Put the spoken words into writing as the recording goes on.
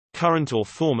Current or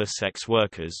former sex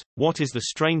workers, what is the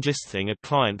strangest thing a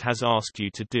client has asked you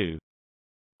to do?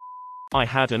 I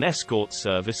had an escort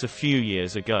service a few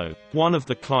years ago. One of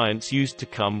the clients used to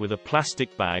come with a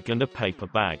plastic bag and a paper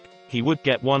bag. He would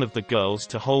get one of the girls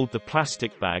to hold the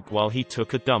plastic bag while he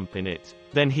took a dump in it.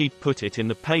 Then he'd put it in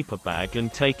the paper bag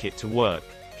and take it to work.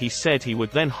 He said he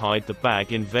would then hide the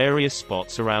bag in various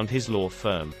spots around his law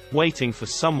firm, waiting for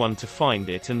someone to find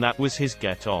it, and that was his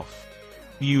get-off.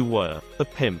 You were a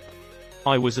pimp.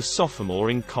 I was a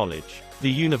sophomore in college. The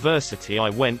university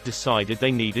I went decided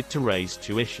they needed to raise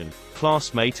tuition.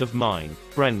 Classmate of mine,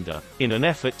 Brenda, in an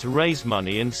effort to raise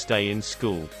money and stay in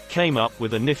school, came up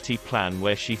with a nifty plan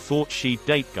where she thought she'd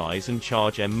date guys and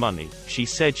charge them money. She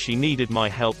said she needed my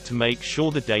help to make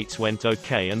sure the dates went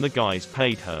okay and the guys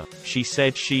paid her. She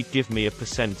said she'd give me a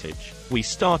percentage. We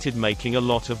started making a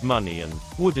lot of money, and,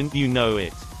 wouldn't you know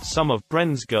it, some of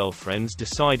Bren's girlfriends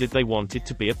decided they wanted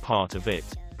to be a part of it.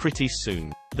 Pretty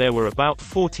soon, there were about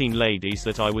 14 ladies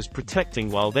that I was protecting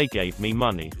while they gave me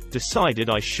money. Decided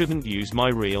I shouldn't use my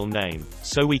real name,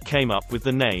 so we came up with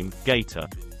the name, Gator.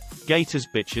 Gator's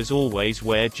bitches always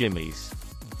wear jimmies.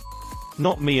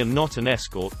 Not me and not an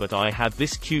escort, but I had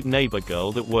this cute neighbor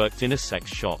girl that worked in a sex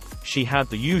shop. She had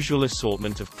the usual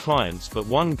assortment of clients, but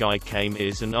one guy came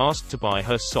and asked to buy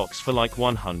her socks for like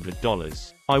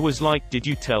 $100. I was like, did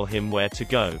you tell him where to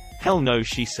go? Hell no,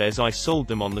 she says. I sold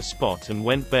them on the spot and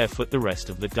went barefoot the rest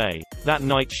of the day. That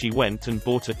night she went and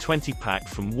bought a 20-pack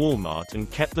from Walmart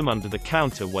and kept them under the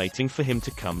counter waiting for him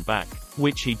to come back,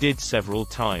 which he did several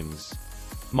times.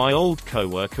 My old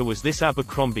coworker was this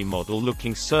Abercrombie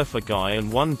model-looking surfer guy,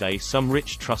 and one day some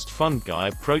rich trust fund guy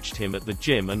approached him at the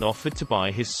gym and offered to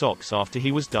buy his socks after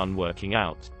he was done working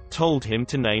out. Told him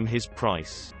to name his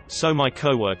price. So my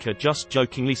coworker just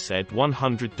jokingly said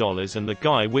 $100, and the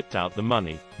guy whipped out the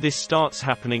money. This starts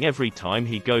happening every time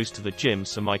he goes to the gym,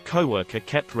 so my coworker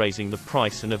kept raising the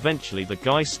price, and eventually the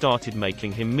guy started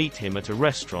making him meet him at a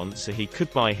restaurant so he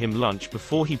could buy him lunch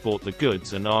before he bought the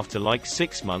goods, and after like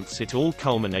 6 months it all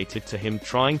culminated to him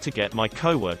trying to get my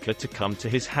coworker to come to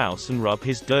his house and rub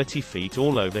his dirty feet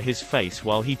all over his face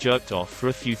while he jerked off for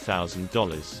a few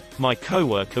 $1,000s. My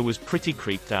coworker was pretty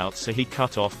creeped out, so he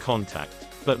cut off contact.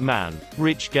 But man,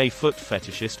 rich gay foot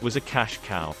fetishist was a cash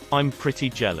cow. I'm pretty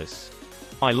jealous.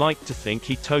 I like to think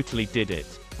he totally did it,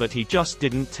 but he just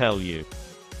didn't tell you.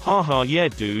 Haha, yeah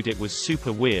dude, it was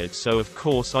super weird, so of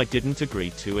course I didn't agree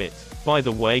to it. By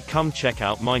the way, come check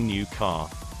out my new car.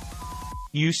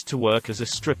 Used to work as a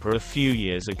stripper a few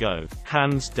years ago.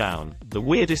 Hands down, the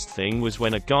weirdest thing was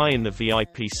when a guy in the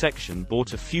VIP section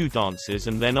bought a few dancers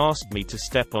and then asked me to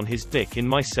step on his dick in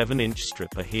my 7-inch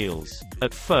stripper heels.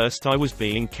 At first I was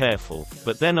being careful,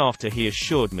 but then after he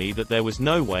assured me that there was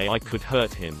no way I could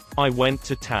hurt him, I went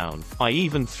to town. I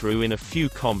even threw in a few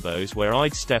combos where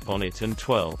I'd step on it and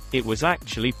twirl. It was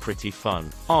actually pretty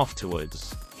fun.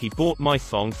 Afterwards, he bought my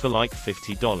thong for like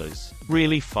 $50.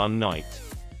 Really fun night.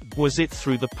 Was it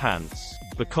through the pants?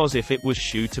 Because if it was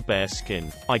shoe to bare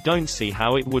skin, I don't see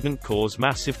how it wouldn't cause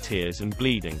massive tears and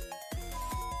bleeding.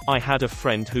 I had a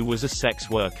friend who was a sex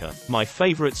worker. My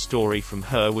favorite story from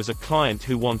her was a client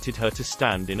who wanted her to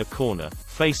stand in a corner,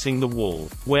 facing the wall,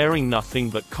 wearing nothing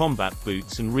but combat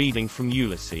boots and reading from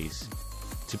Ulysses.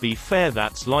 To be fair,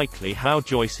 that's likely how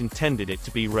Joyce intended it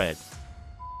to be read.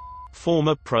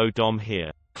 Former pro dom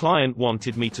here. Client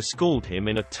wanted me to scald him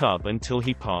in a tub until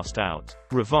he passed out.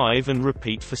 Revive and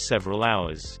repeat for several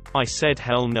hours. I said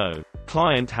hell no.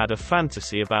 Client had a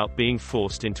fantasy about being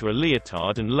forced into a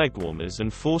leotard and leg warmers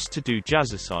and forced to do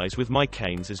jazzercise with my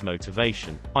canes as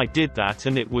motivation. I did that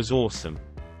and it was awesome.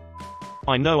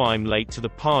 I know I'm late to the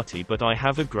party, but I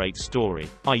have a great story.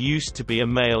 I used to be a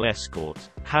male escort.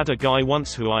 Had a guy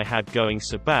once who I had going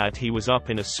so bad he was up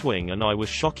in a swing and I was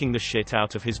shocking the shit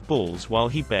out of his balls while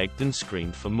he begged and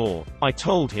screamed for more. I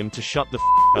told him to shut the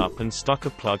f up and stuck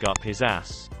a plug up his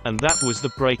ass. And that was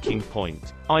the breaking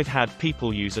point. I've had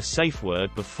people use a safe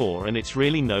word before and it's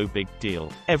really no big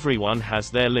deal. Everyone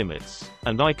has their limits.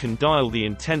 And I can dial the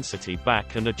intensity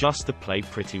back and adjust the play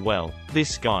pretty well.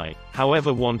 This guy,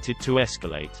 however, wanted to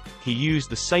escalate. He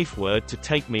used the safe word to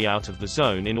take me out of the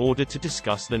zone in order to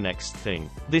discuss the next thing.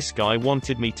 This guy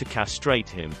wanted me to castrate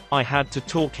him. I had to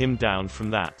talk him down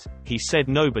from that. He said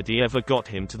nobody ever got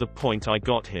him to the point I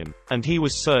got him, and he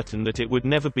was certain that it would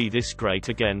never be this great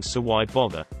again, so why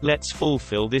bother? Let's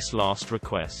fulfill this last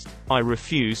request. I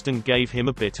refused and gave him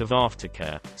a bit of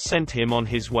aftercare. Sent him on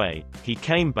his way. He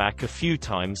came back a few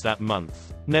times that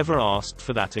month. Never asked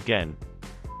for that again.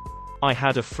 I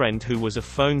had a friend who was a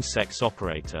phone sex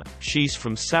operator. She's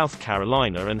from South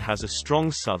Carolina and has a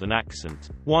strong southern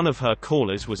accent. One of her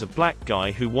callers was a black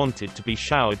guy who wanted to be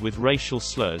showered with racial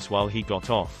slurs while he got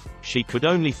off. She could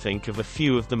only think of a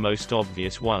few of the most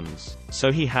obvious ones,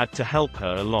 so he had to help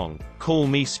her along. Call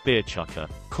me spear chucker,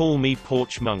 call me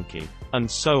porch monkey, and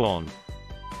so on.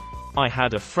 I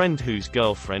had a friend whose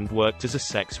girlfriend worked as a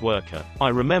sex worker. I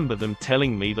remember them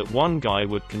telling me that one guy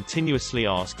would continuously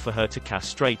ask for her to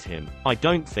castrate him. I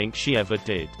don't think she ever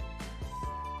did.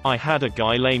 I had a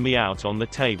guy lay me out on the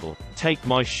table, take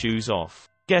my shoes off,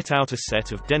 get out a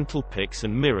set of dental picks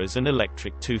and mirrors and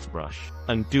electric toothbrush,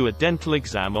 and do a dental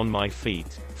exam on my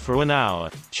feet, for an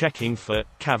hour, checking for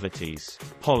cavities,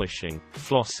 polishing,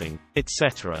 flossing,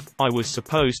 etc. I was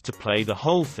supposed to play the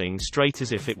whole thing straight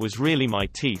as if it was really my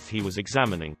teeth he was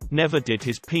examining. Never did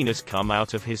his penis come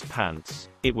out of his pants.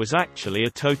 It was actually a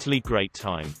totally great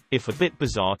time, if a bit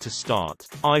bizarre to start.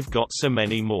 I've got so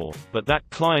many more, but that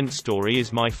client story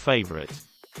is my favorite.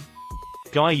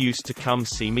 Guy used to come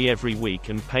see me every week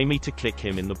and pay me to kick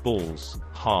him in the balls,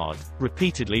 hard,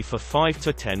 repeatedly for 5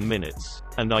 to 10 minutes,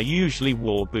 and I usually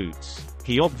wore boots.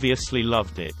 He obviously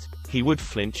loved it. He would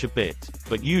flinch a bit,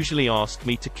 but usually asked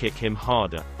me to kick him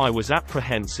harder. I was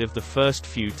apprehensive the first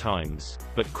few times,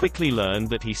 but quickly learned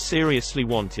that he seriously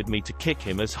wanted me to kick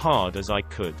him as hard as I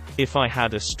could. If I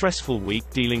had a stressful week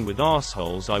dealing with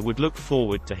assholes, I would look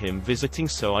forward to him visiting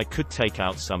so I could take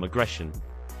out some aggression.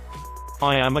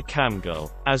 I am a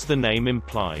camgirl, as the name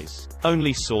implies.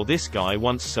 Only saw this guy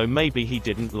once, so maybe he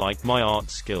didn't like my art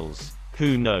skills.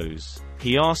 Who knows?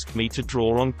 He asked me to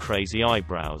draw on crazy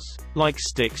eyebrows, like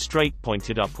stick straight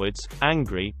pointed upwards,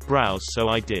 angry brows, so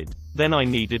I did. Then I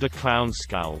needed a clown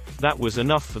scowl. That was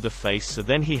enough for the face, so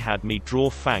then he had me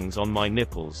draw fangs on my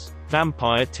nipples,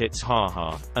 vampire tits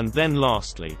haha, and then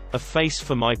lastly, a face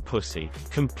for my pussy,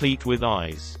 complete with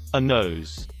eyes, a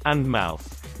nose, and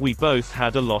mouth. We both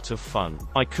had a lot of fun.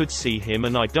 I could see him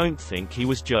and I don't think he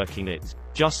was jerking it,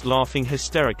 just laughing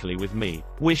hysterically with me.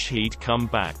 Wish he'd come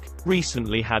back.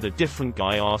 Recently had a different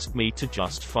guy ask me to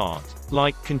just fart,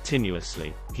 like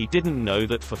continuously. He didn't know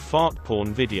that for fart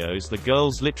porn videos the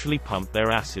girls literally pump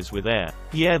their asses with air.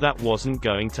 Yeah, that wasn't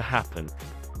going to happen.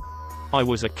 I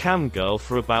was a cam girl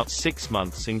for about 6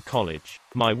 months in college.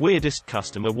 My weirdest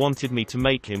customer wanted me to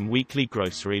make him weekly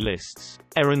grocery lists,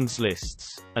 errands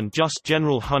lists, and just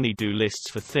general honey-do lists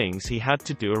for things he had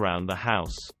to do around the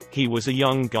house. He was a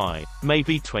young guy,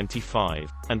 maybe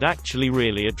 25, and actually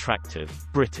really attractive,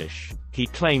 British. He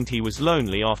claimed he was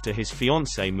lonely after his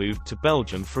fiancée moved to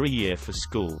Belgium for a year for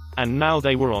school, and now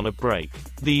they were on a break.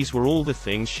 These were all the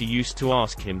things she used to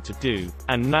ask him to do,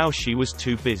 and now she was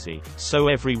too busy. So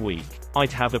every week,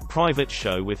 I'd have a private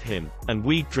show with him, and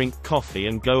we'd drink coffee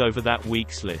and go over that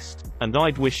week's list, and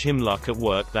I'd wish him luck at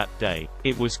work that day.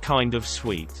 It was kind of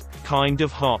sweet, kind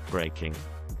of heartbreaking.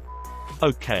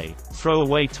 Okay,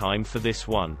 throwaway time for this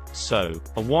one. So,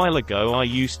 a while ago I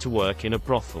used to work in a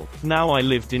brothel. Now I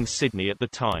lived in Sydney at the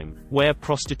time, where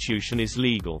prostitution is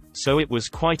legal, so it was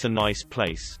quite a nice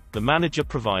place. The manager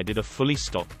provided a fully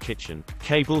stocked kitchen,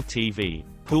 cable TV,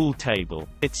 pool table,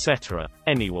 etc.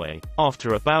 Anyway,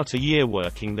 after about a year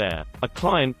working there, a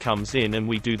client comes in and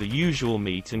we do the usual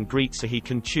meet and greet so he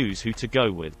can choose who to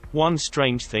go with. One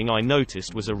strange thing I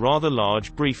noticed was a rather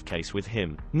large briefcase with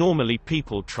him. Normally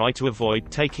people try to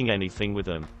avoid taking anything with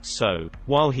them, so,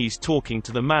 while he's talking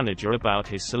to the manager about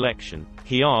his selection,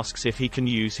 he asks if he can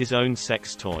use his own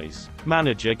sex toys.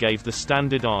 Manager gave the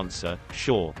standard answer,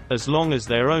 sure, as long as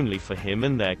they're only for him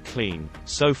and they're clean.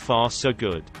 So far so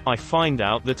good. I find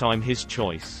out that I'm his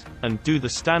choice, and do the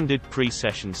standard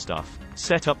pre-session stuff,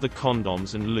 set up the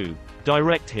condoms and lube,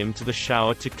 direct him to the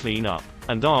shower to clean up,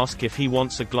 and ask if he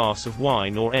wants a glass of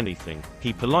wine or anything.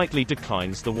 He politely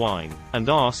declines the wine, and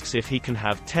asks if he can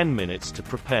have 10 minutes to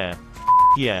prepare.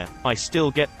 Yeah, I still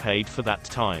get paid for that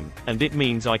time, and it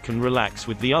means I can relax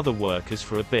with the other workers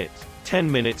for a bit.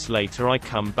 10 minutes later I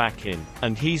come back in,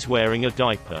 and he's wearing a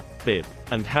diaper, bib,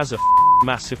 and has a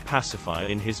massive pacifier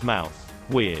in his mouth.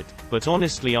 Weird, but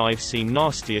honestly I've seen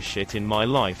nastier shit in my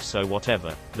life, so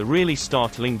whatever. The really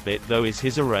startling bit though is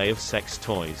his array of sex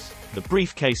toys. The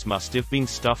briefcase must have been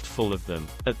stuffed full of them.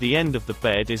 At the end of the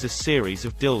bed is a series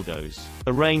of dildos,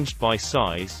 arranged by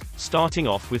size, starting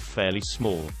off with fairly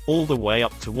small, all the way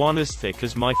up to one as thick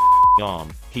as my arm.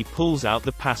 He pulls out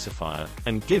the pacifier,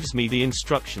 and gives me the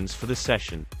instructions for the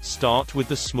session. Start with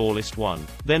the smallest one,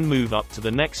 then move up to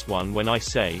the next one when I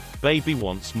say, baby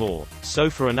wants more. So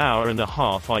for an hour and a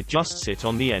half I just sit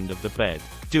on the end of the bed.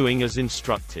 doing as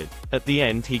instructed. At the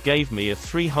end he gave me a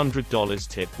 $300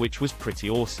 tip, which was pretty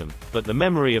awesome, but the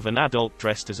memory of an adult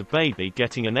dressed as a baby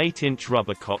getting an 8-inch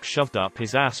rubber cock shoved up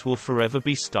his ass will forever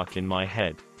be stuck in my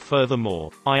head.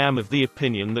 Furthermore, I am of the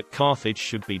opinion that Carthage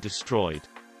should be destroyed.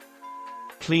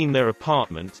 Clean their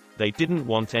apartment, they didn't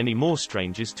want any more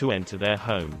strangers to enter their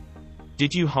home.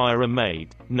 Did you hire a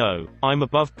maid? No, I'm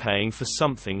above paying for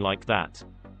something like that.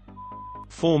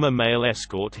 Former male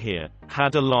escort here.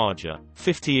 Had a larger,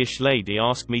 50-ish lady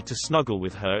ask me to snuggle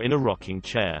with her in a rocking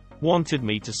chair. Wanted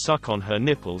me to suck on her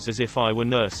nipples as if I were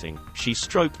nursing. She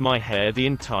stroked my hair the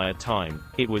entire time.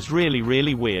 It was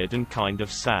really weird and kind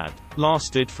of sad.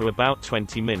 Lasted for about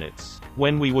 20 minutes.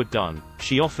 When we were done,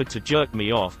 she offered to jerk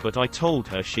me off, but I told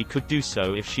her she could do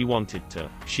so if she wanted to.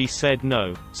 She said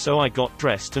no, so I got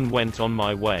dressed and went on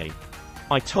my way.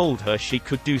 I told her she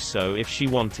could do so if she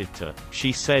wanted to.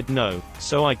 She said no,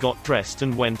 so I got dressed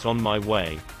and went on my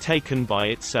way. Taken by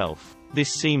itself.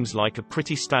 This seems like a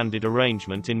pretty standard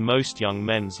arrangement in most young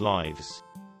men's lives.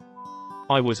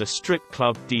 I was a strip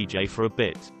club DJ for a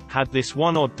bit. Had this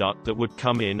one odd duck that would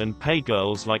come in and pay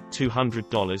girls like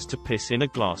 $200 to piss in a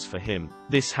glass for him.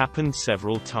 This happened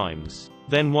several times.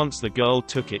 Then once the girl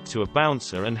took it to a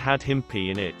bouncer and had him pee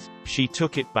in it. She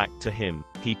took it back to him.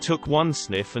 He took one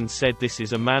sniff and said this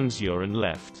is a man's urine,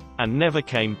 left. And never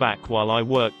came back while I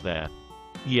worked there.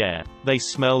 Yeah, they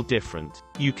smell different.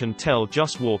 You can tell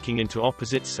just walking into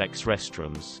opposite sex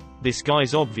restrooms. This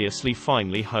guy's obviously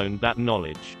finally honed that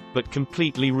knowledge. But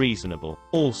completely reasonable.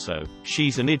 Also,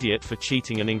 she's an idiot for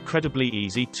cheating an incredibly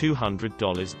easy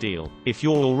 $200 deal. If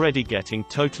you're already getting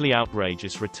totally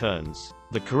outrageous returns,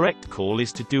 the correct call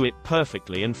is to do it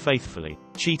perfectly and faithfully.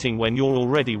 Cheating when you're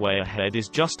already way ahead is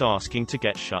just asking to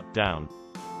get shut down.